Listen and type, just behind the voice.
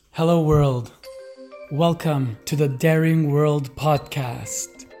Hello, world. Welcome to the Daring World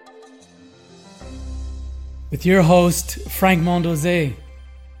podcast with your host, Frank Mondose.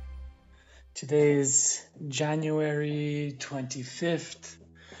 Today is January 25th,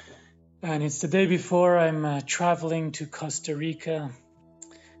 and it's the day before I'm traveling to Costa Rica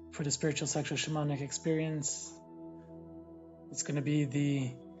for the Spiritual Sexual Shamanic Experience. It's going to be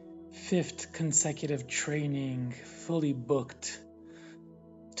the 5th consecutive training, fully booked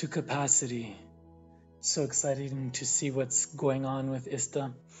to capacity. So exciting to see what's going on with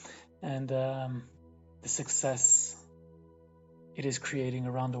ISTA and the success it is creating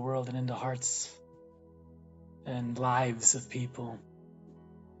around the world and in the hearts and lives of people.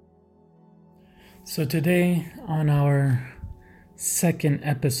 So today, on our second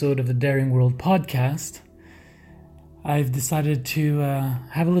episode of the Daring World podcast, I've decided to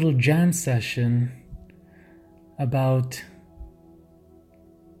have a little jam session about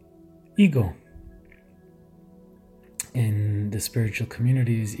ego. In the spiritual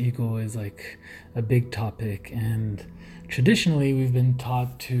communities, ego is like a big topic, and traditionally we've been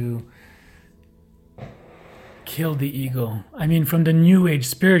taught to kill the ego. From the New Age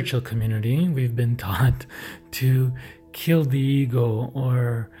spiritual community, we've been taught to kill the ego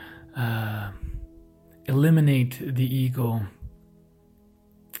or eliminate the ego.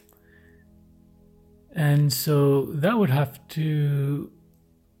 And so that would have to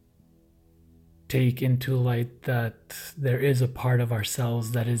take into light that there is a part of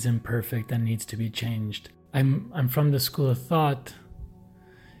ourselves that is imperfect and needs to be changed. I'm from the school of thought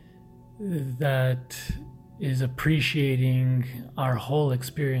that is appreciating our whole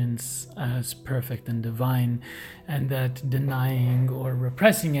experience as perfect and divine, and that denying or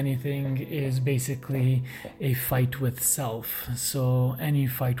repressing anything is basically a fight with self. So any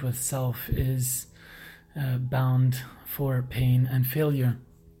fight with self is bound for pain and failure.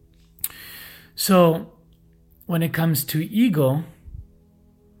 So when it comes to ego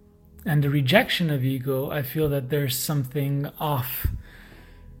and the rejection of ego, I feel that there's something off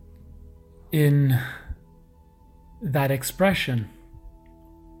in that expression.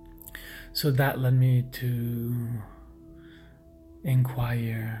 So that led me to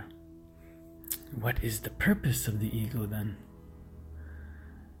inquire, what is the purpose of the ego then?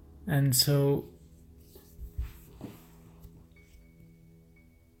 And so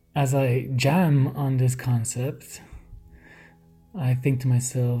as I jam on this concept, I think to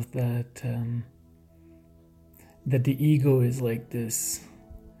myself that the ego is like this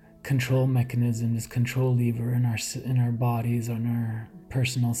control mechanism, this control lever in our bodies, on our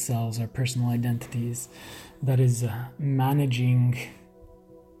personal selves, our personal identities, that is managing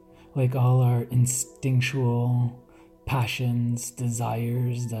like all our instinctual passions,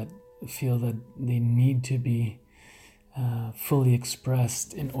 desires that feel that they need to be fully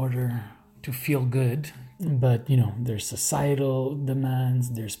expressed in order to feel good. But there's societal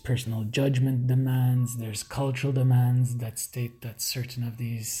demands, there's personal judgment demands, there's cultural demands that state that certain of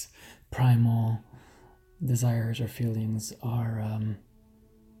these primal desires or feelings are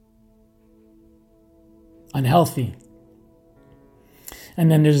unhealthy.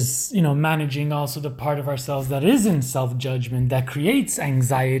 And then there's managing also the part of ourselves that is in self-judgment, that creates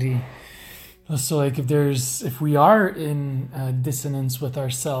anxiety. So like if we are in dissonance with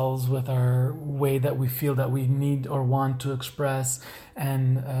ourselves, with our way that we feel that we need or want to express,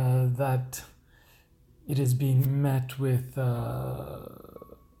 and that it is being met with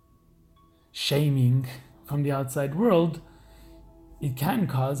shaming from the outside world, it can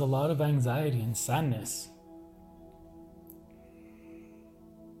cause a lot of anxiety and sadness.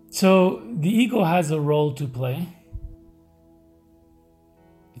 So the ego has a role to play.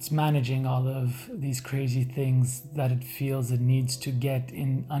 It's managing all of these crazy things that it feels it needs to get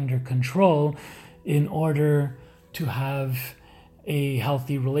under control in order to have a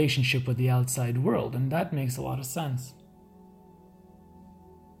healthy relationship with the outside world. And that makes a lot of sense.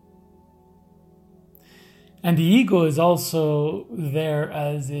 And the ego is also there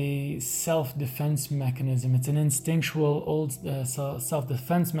as a self-defense mechanism. It's an instinctual old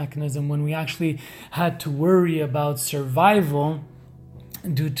self-defense mechanism when we actually had to worry about survival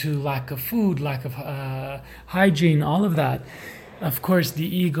due to lack of food, lack of hygiene, all of that. Of course, the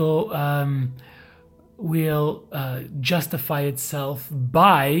ego will justify itself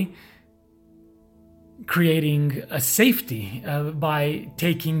by creating a safety, by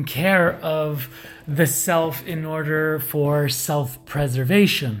taking care of the self in order for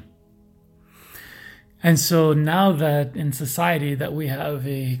self-preservation. And so now that in society that we have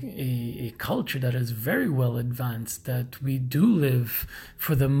a culture that is very well advanced, that we do live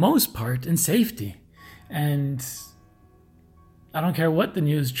for the most part in safety. And I don't care what the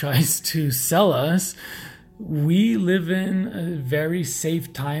news tries to sell us. We live in a very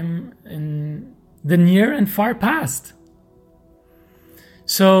safe time in the near and far past.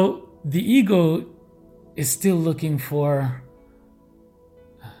 So the ego is still looking for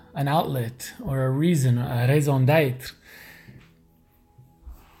an outlet or a reason, a raison d'être.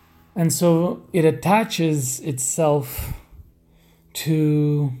 And so it attaches itself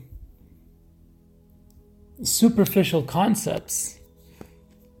to superficial concepts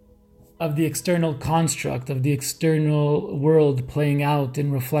of the external construct, of the external world playing out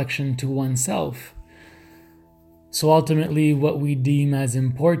in reflection to oneself. So ultimately, what we deem as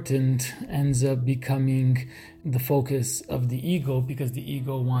important ends up becoming the focus of the ego, because the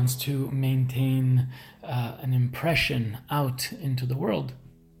ego wants to maintain an impression out into the world.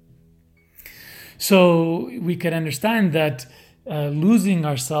 So we can understand that losing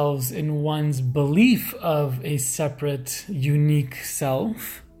ourselves in one's belief of a separate, unique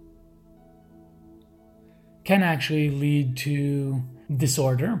self can actually lead to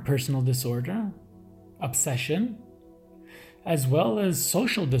disorder, personal disorder, obsession, as well as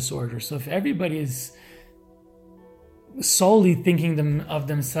social disorder. So if everybody is solely thinking of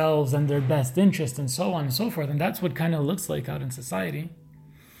themselves and their best interest and so on and so forth, and that's what kind of looks like out in society,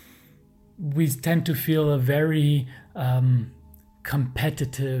 we tend to feel a very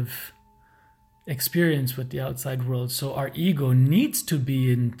competitive experience with the outside world. So our ego needs to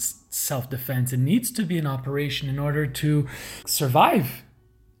be in self-defense. It needs to be in operation in order to survive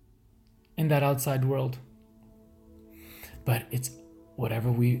in that outside world. But it's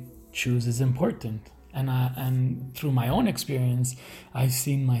whatever we choose is important. And through my own experience, I've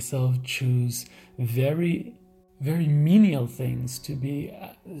seen myself choose very, very menial things to be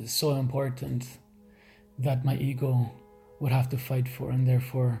so important that my ego would have to fight for, and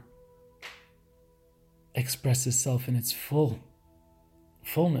therefore express itself in its fullness.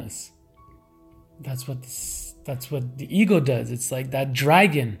 That's what the ego does. It's like that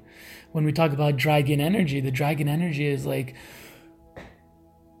dragon. When we talk about dragon energy, the dragon energy is like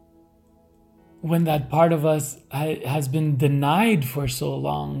when that part of us has been denied for so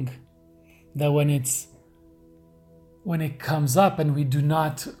long, that when it comes up and we do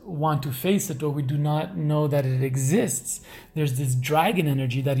not want to face it, or we do not know that it exists, there's this dragon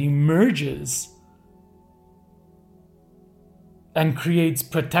energy that emerges and creates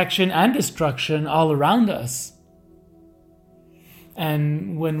protection and destruction all around us.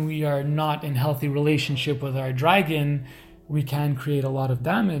 And when we are not in healthy relationship with our dragon, we can create a lot of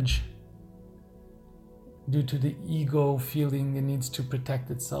damage due to the ego feeling it needs to protect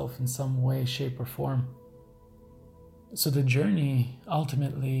itself in some way, shape, or form. So the journey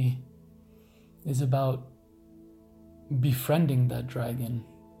ultimately is about befriending that dragon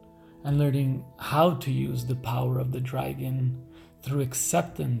and learning how to use the power of the dragon through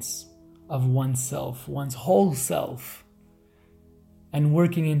acceptance of oneself, one's whole self, and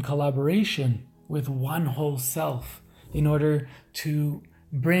working in collaboration with one whole self in order to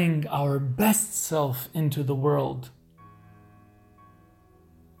bring our best self into the world.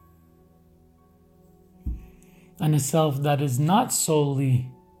 And a self that is not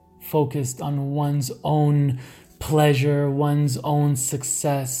solely focused on one's own pleasure, one's own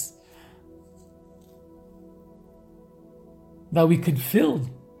success, that we could fill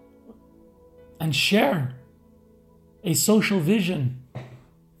and share a social vision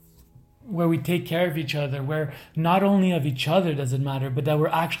where we take care of each other, where not only of each other does it matter, but that we're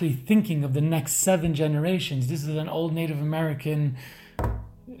actually thinking of the next 7 generations. This is an old Native American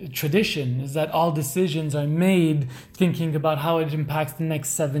tradition, is that all decisions are made thinking about how it impacts the next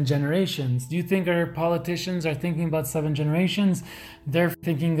 7 generations. Do you think our politicians are thinking about 7 generations? They're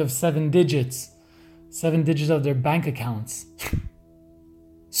thinking of 7 digits of their bank accounts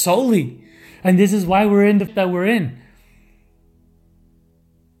solely. And this is why we're in that we're in.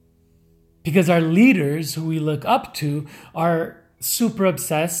 Because our leaders who we look up to are super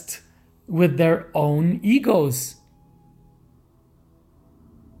obsessed with their own egos.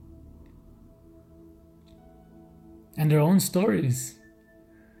 And their own stories.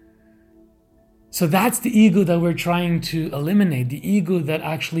 So that's the ego that we're trying to eliminate. The ego that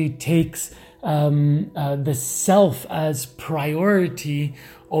actually takes the self as priority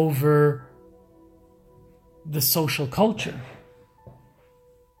over the social culture.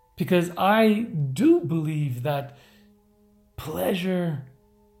 Because I do believe that pleasure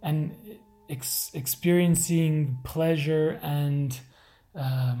and experiencing pleasure and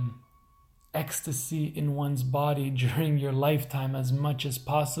ecstasy in one's body during your lifetime as much as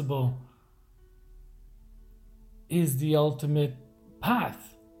possible is the ultimate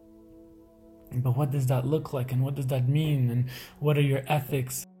path. But what does that look like, and what does that mean, and what are your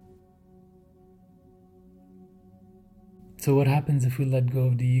ethics? So what happens if we let go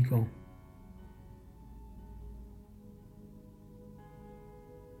of the ego?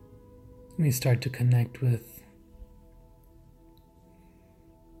 We start to connect with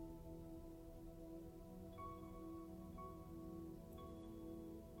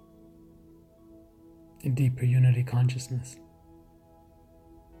a deeper unity consciousness.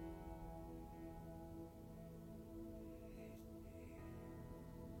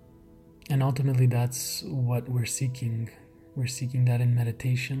 And ultimately that's what we're seeking. We're seeking that in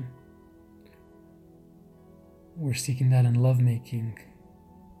meditation. We're seeking that in lovemaking.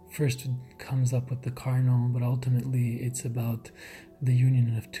 First it comes up with the carnal, but ultimately it's about the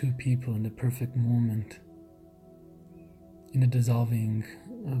union of two people in the perfect moment, in the dissolving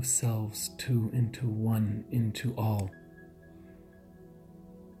of selves, two into one, into all.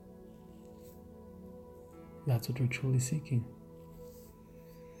 That's what we're truly seeking.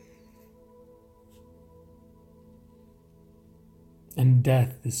 And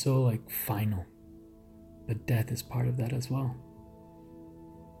death is so final, but death is part of that as well.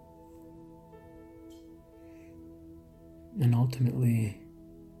 And ultimately,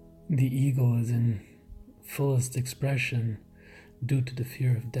 the ego is in fullest expression due to the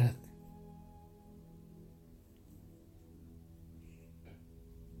fear of death.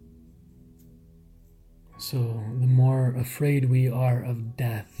 So the more afraid we are of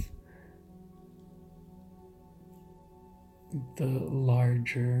death, the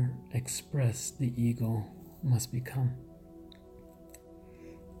larger expressed the ego must become,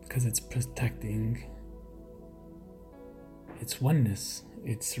 because it's protecting its oneness,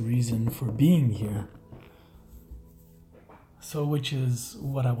 its reason for being here. So which is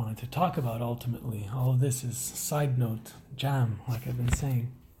what I wanted to talk about ultimately. All of this is side note, jam, like I've been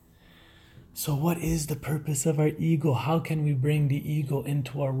saying. So what is the purpose of our ego? How can we bring the ego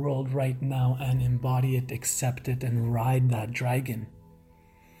into our world right now and embody it, accept it, and ride that dragon?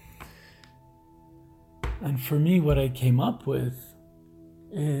 And for me, what I came up with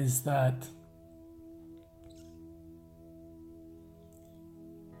is that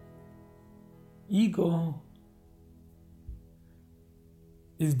ego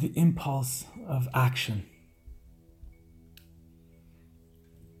is the impulse of action.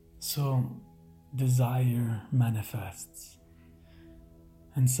 So desire manifests.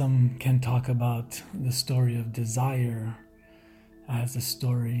 And some can talk about the story of desire as the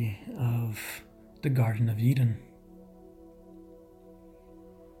story of the Garden of Eden.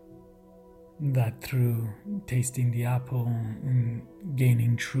 That through tasting the apple and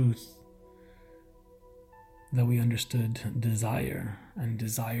gaining truth, that we understood desire, and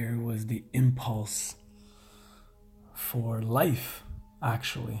desire was the impulse for life,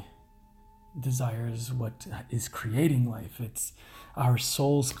 actually. Desire is what is creating life. It's our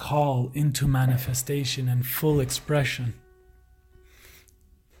soul's call into manifestation and full expression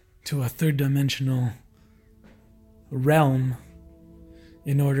to a third dimensional realm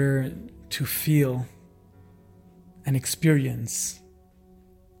in order to feel and experience,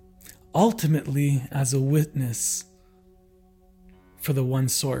 ultimately as a witness for the one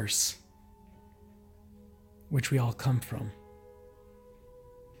source, which we all come from.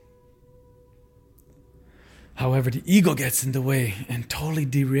 However, the ego gets in the way and totally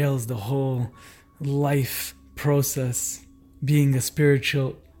derails the whole life process, being a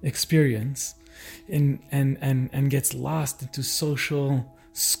spiritual experience, and gets lost into social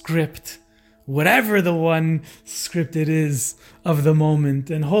script, whatever the one script it is of the moment.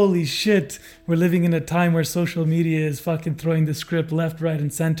 And holy shit, we're living in a time where social media is fucking throwing the script left, right,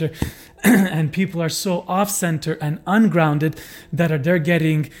 and center. And people are so off-center and ungrounded that they're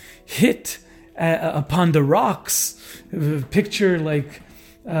getting hit upon the rocks. Picture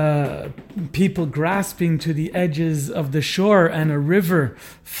people grasping to the edges of the shore and a river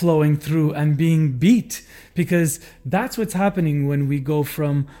flowing through and being beat, because that's what's happening when we go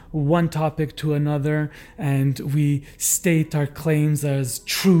from one topic to another and we state our claims as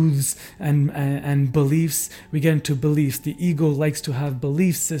truths and beliefs. We get into beliefs. The ego likes to have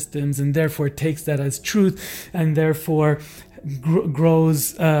belief systems and therefore takes that as truth, and therefore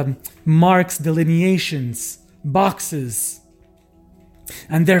grows, marks, delineations, boxes,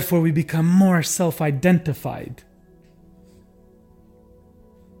 and therefore we become more self-identified.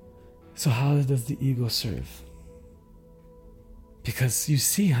 So how does the ego serve? Because you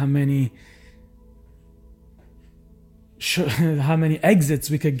see how many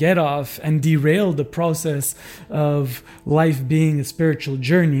exits we could get off and derail the process of life being a spiritual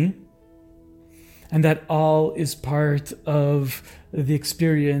journey. And that all is part of the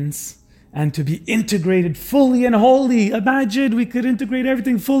experience and to be integrated fully and wholly. Imagine we could integrate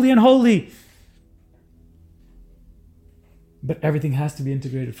everything fully and wholly. But everything has to be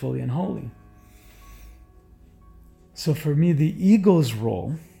integrated fully and wholly. So for me, the ego's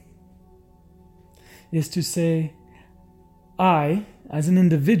role is to say, I, as an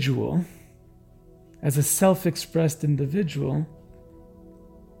individual, as a self-expressed individual,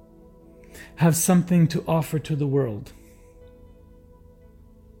 have something to offer to the world.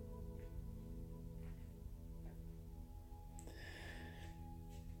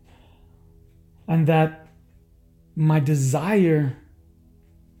 And that my desire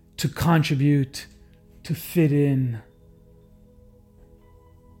to contribute, to fit in,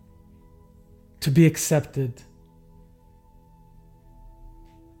 to be accepted,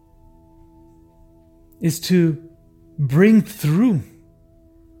 is to bring through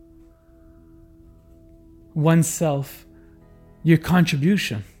oneself your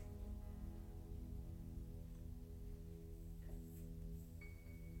contribution.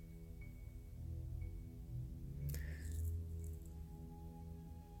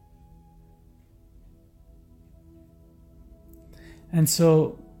 And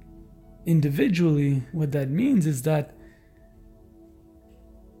so, individually, what that means is that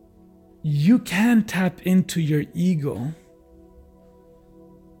you can tap into your ego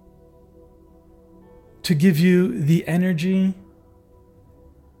to give you the energy,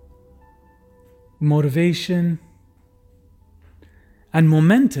 motivation, and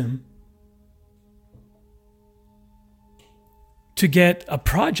momentum to get a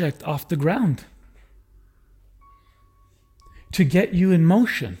project off the ground, to get you in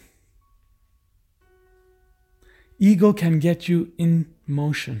motion. Ego can get you in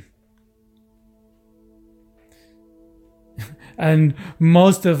motion. And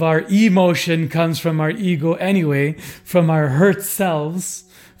most of our emotion comes from our ego anyway, from our hurt selves,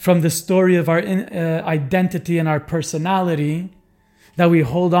 from the story of our identity and our personality that we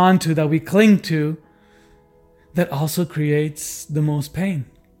hold on to, that we cling to, that also creates the most pain.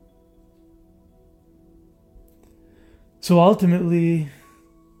 So ultimately,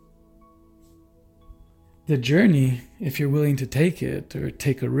 the journey, if you're willing to take it or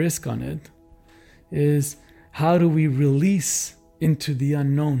take a risk on it, is how do we release into the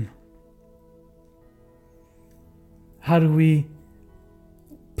unknown? How do we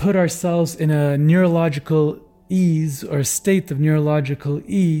put ourselves in a neurological ease or a state of neurological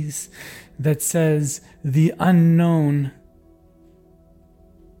ease that says the unknown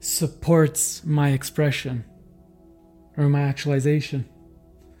supports my expression or my actualization,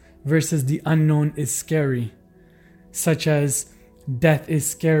 versus the unknown is scary, such as death is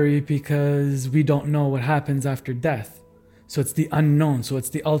scary because we don't know what happens after death. So it's the unknown. So it's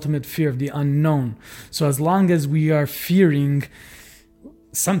the ultimate fear of the unknown. So as long as we are fearing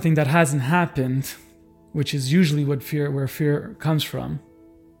something that hasn't happened, which is usually where fear comes from,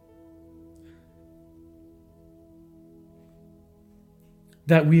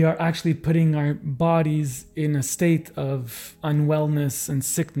 that we are actually putting our bodies in a state of unwellness and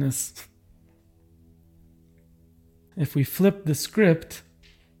sickness. If we flip the script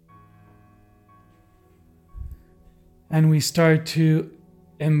and we start to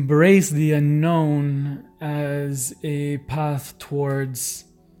embrace the unknown as a path towards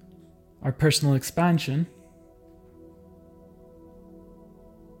our personal expansion,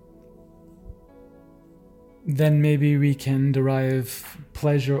 then maybe we can derive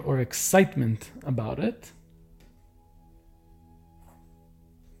pleasure or excitement about it,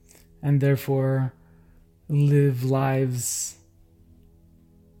 and therefore live lives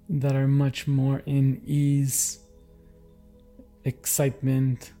that are much more in ease,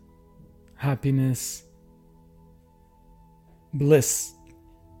 excitement, happiness, bliss,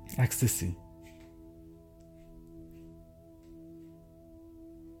 ecstasy.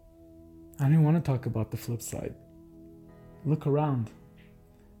 I don't want to talk about the flip side. Look around.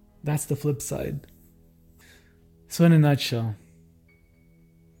 That's the flip side. So in a nutshell,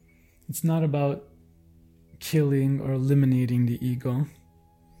 it's not about killing or eliminating the ego.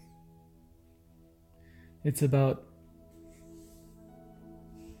 It's about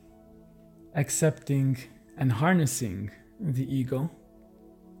accepting and harnessing the ego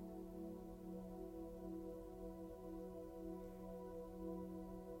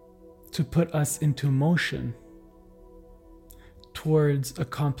to put us into motion towards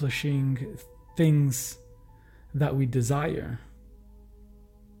accomplishing things that we desire,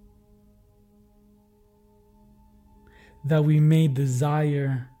 that we may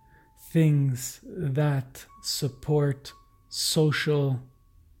desire things that support social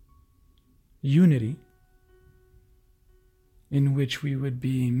unity, in which we would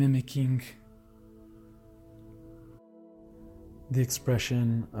be mimicking the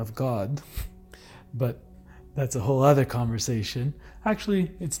expression of God. But that's a whole other conversation.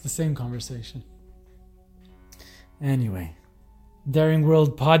 Actually, it's the same conversation. Anyway, Daring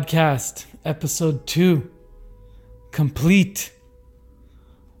World Podcast, Episode 2, complete.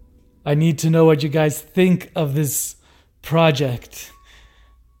 I need to know what you guys think of this project.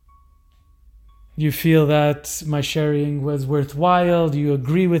 You feel that my sharing was worthwhile? Do you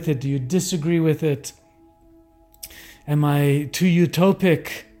agree with it? Do you disagree with it? Am I too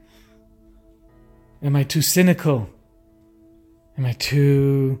utopic? Am I too cynical? Am I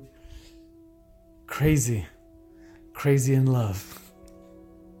too crazy? Crazy in love?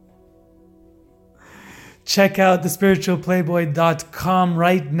 Check out thespiritualplayboy.com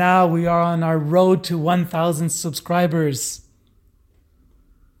right now. We are on our road to 1,000 subscribers.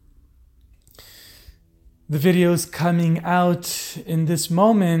 The videos coming out in this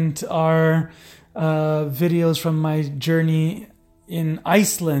moment are videos from my journey in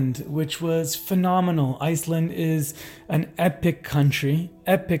Iceland, which was phenomenal. Iceland is an epic country.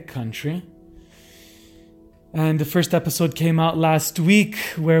 And the first episode came out last week,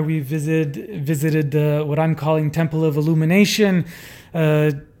 where we visited what I'm calling Temple of Illumination,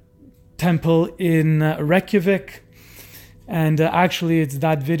 temple in Reykjavik. And actually, it's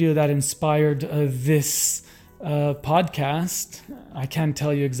that video that inspired this podcast. I can't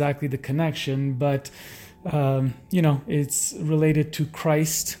tell you exactly the connection, but it's related to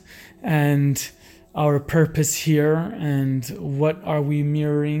Christ and our purpose here, and what are we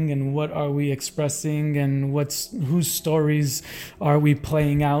mirroring, and what are we expressing, and whose stories are we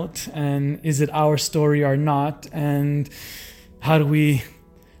playing out, and is it our story or not, and how do we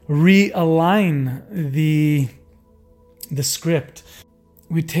realign the script.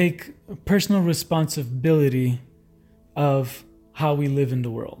 We take personal responsibility of how we live in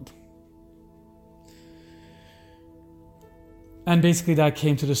the world. And basically that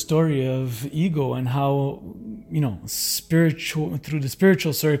came to the story of ego, and how, through the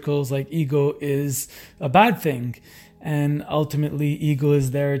spiritual circles, like, ego is a bad thing. And ultimately ego is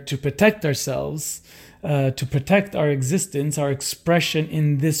there to protect ourselves, to protect our existence, our expression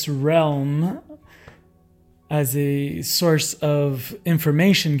in this realm, as a source of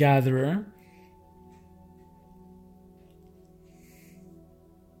information gatherer.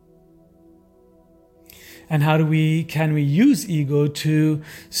 And how can we use ego to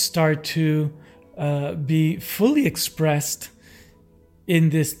start to be fully expressed in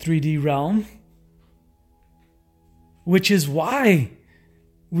this 3D realm? Which is why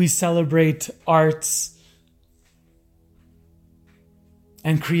we celebrate arts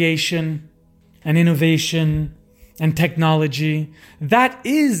and creation and innovation and technology. That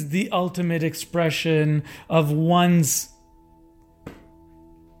is the ultimate expression of one's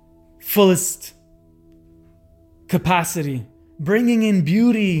fullest capacity, bringing in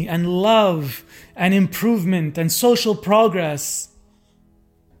beauty and love and improvement and social progress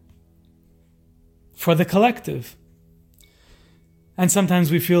for the collective. And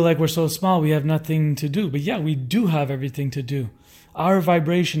sometimes we feel like we're so small, we have nothing to do. But yeah, we do have everything to do. Our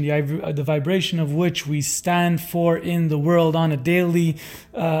vibration, the vibration of which we stand for in the world on a daily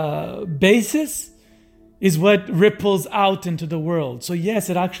basis, is what ripples out into the world. So yes,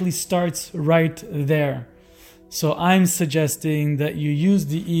 it actually starts right there. So I'm suggesting that you use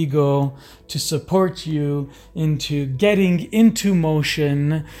the ego to support you into getting into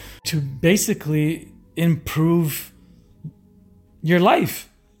motion to basically improve your life.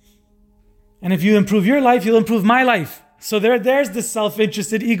 And if you improve your life, you'll improve my life. So there's the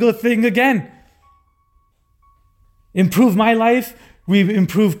self-interested ego thing again. Improve my life, we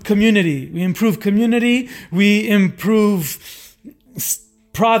improve community. We improve community, we improve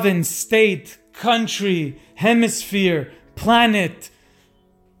province, state, country, hemisphere, planet,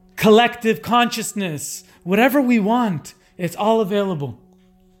 collective consciousness, whatever we want, it's all available.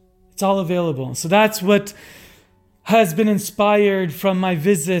 It's all available. So that's what has been inspired from my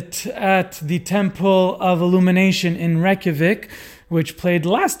visit at the Temple of Illumination in Reykjavik, which played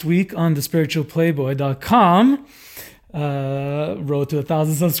last week on thespiritualplayboy.com. Road to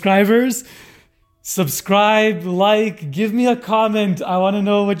 1,000 subscribers. Subscribe, like, give me a comment. I want to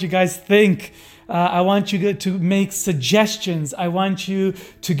know what you guys think. I want you to make suggestions. I want you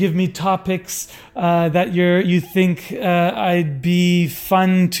to give me topics that you think I'd be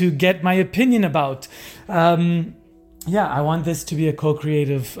fun to get my opinion about. I want this to be a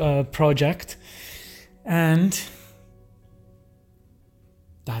co-creative project. And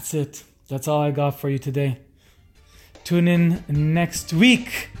that's it. That's all I got for you today. Tune in next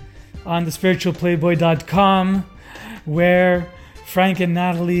week on thespiritualplayboy.com. where Frank and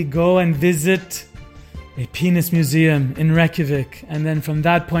Natalie go and visit a penis museum in Reykjavik. And then from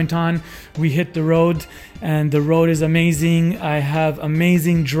that point on, we hit the road, and the road is amazing. I have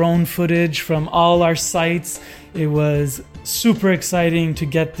amazing drone footage from all our sites. It was super exciting to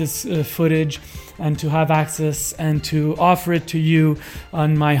get this footage and to have access and to offer it to you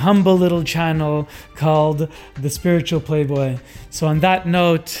on my humble little channel called The Spiritual Playboy. So on that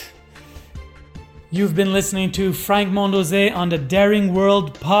note, you've been listening to Frank Mondoze on the Daring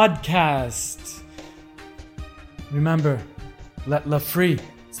World podcast. Remember, let love free.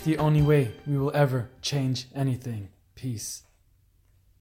 It's the only way we will ever change anything. Peace.